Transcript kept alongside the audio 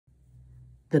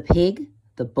the pig,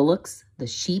 the bullocks, the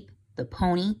sheep, the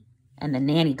pony, and the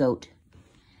nanny goat.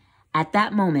 At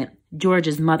that moment,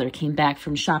 George's mother came back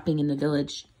from shopping in the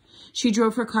village. She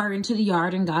drove her car into the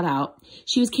yard and got out.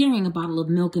 She was carrying a bottle of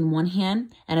milk in one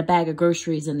hand and a bag of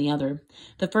groceries in the other.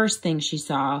 The first thing she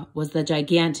saw was the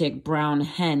gigantic brown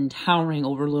hen towering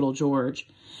over little George.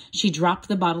 She dropped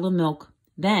the bottle of milk.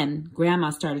 Then Grandma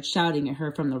started shouting at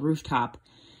her from the rooftop.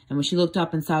 And when she looked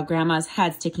up and saw Grandma's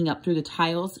head sticking up through the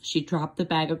tiles, she dropped the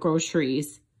bag of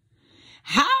groceries.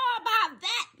 "How about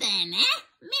that then, eh,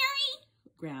 Mary?"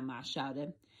 Grandma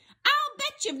shouted. "I'll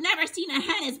bet you've never seen a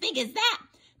hen as big as that.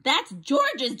 That's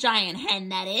George's giant hen,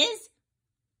 that is."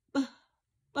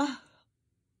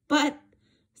 But,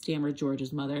 stammered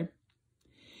George's mother.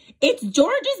 "It's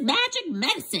George's magic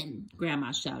medicine,"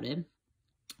 Grandma shouted.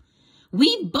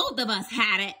 "We both of us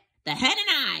had it, the hen and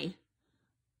I."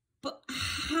 "But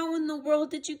how in the world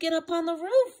did you get up on the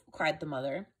roof?" cried the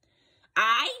mother.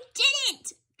 "I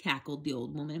didn't," cackled the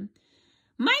old woman.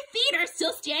 "My feet are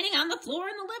still standing on the floor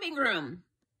in the living room."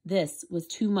 This was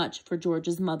too much for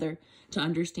George's mother to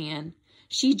understand.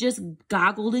 She just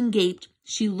goggled and gaped.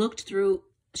 She looked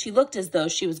as though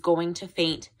she was going to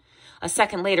faint. A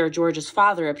second later, George's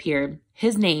father appeared.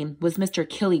 His name was Mr.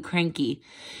 Killy Cranky.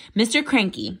 Mr.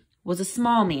 Cranky was a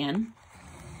small man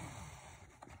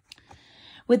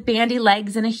with bandy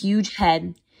legs and a huge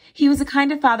head. He was a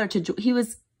kind father to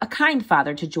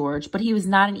George, but he was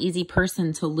not an easy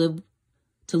person to live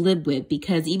with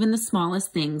because even the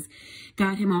smallest things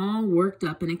got him all worked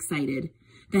up and excited.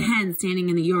 The hen standing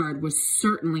in the yard was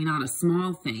certainly not a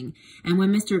small thing, and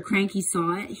when Mr. Cranky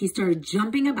saw it, he started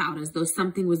jumping about as though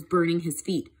something was burning his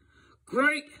feet.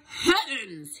 "Great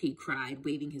heavens!" he cried,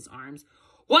 waving his arms.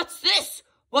 "What's this?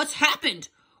 What's happened?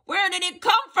 Where did it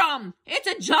come from? It's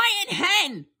a giant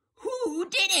hen! Who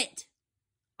did it?"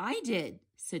 "I did,"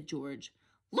 said George.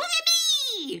 "Look at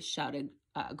me!"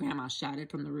 Grandma shouted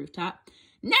from the rooftop.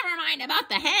 "Never mind about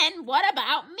the hen. What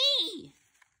about me?"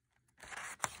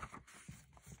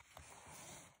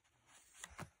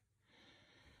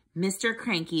 Mr.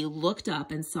 Cranky looked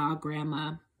up and saw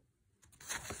Grandma.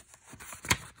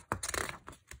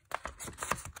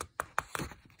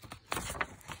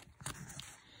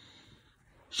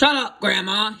 "Shut up,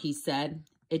 Grandma," he said.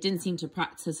 It didn't seem to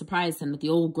surprise him that the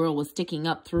old girl was sticking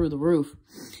up through the roof.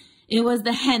 It was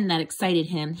the hen that excited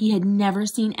him. He had never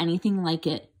seen anything like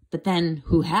it. But then,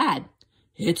 who had?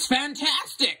 "It's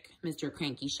fantastic," Mr.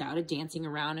 Cranky shouted, dancing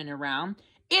around and around.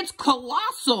 "It's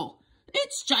colossal.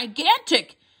 It's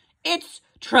gigantic. It's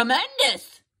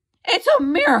tremendous. It's a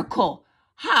miracle.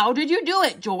 How did you do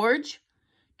it, George?"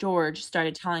 George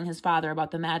started telling his father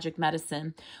about the magic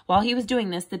medicine. While he was doing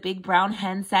this, the big brown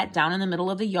hen sat down in the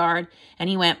middle of the yard, and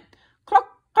he went, "Cluck,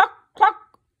 cluck,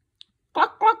 cluck,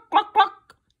 cluck, cluck, cluck,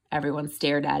 cluck." Everyone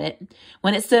stared at it.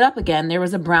 When it stood up again, there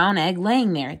was a brown egg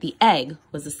laying there. The egg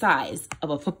was the size of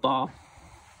a football.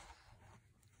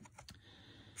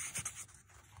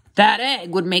 That egg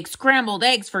would make scrambled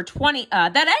eggs for 20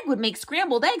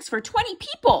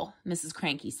 people, Mrs.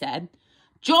 Cranky said.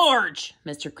 "George,"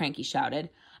 Mr. Cranky shouted,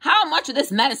 "how much of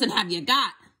this medicine have you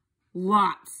got?"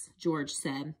 "Lots," George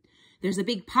said. "There's a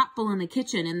big pot full in the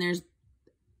kitchen, and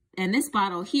this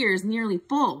bottle here is nearly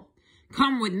full."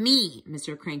 "Come with me,"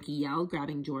 Mr. Cranky yelled,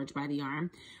 grabbing George by the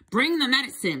arm. "Bring the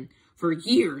medicine. For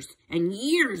years and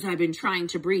years I've been trying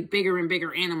to breed bigger and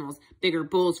bigger animals. Bigger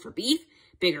bulls for beef,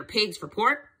 bigger pigs for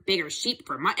pork, bigger sheep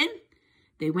for mutton."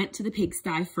 They went to the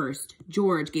pigsty first.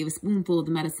 George gave a spoonful of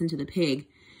the medicine to the pig.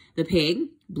 The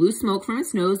pig blew smoke from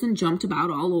its nose and jumped about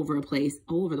all over the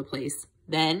place.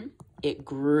 Then it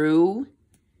grew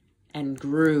and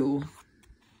grew.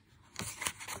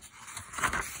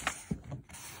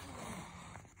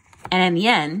 And in the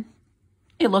end,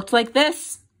 it looked like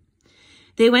this.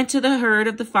 They went to the herd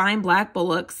of the fine black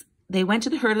bullocks.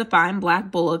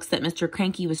 that Mr.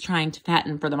 Cranky was trying to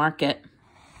fatten for the market.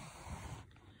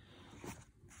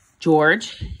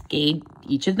 George gave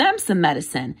each of them some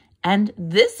medicine, and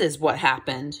this is what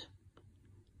happened.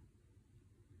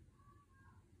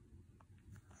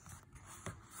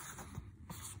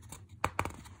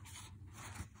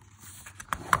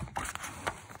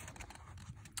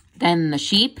 Then the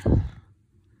sheep.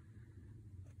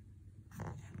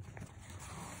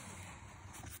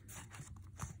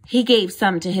 He gave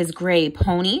some to his gray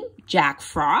pony, Jack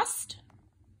Frost.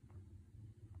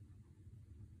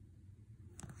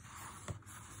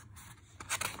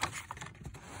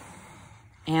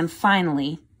 And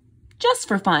finally, just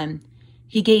for fun,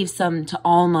 he gave some to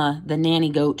Alma, the nanny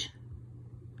goat.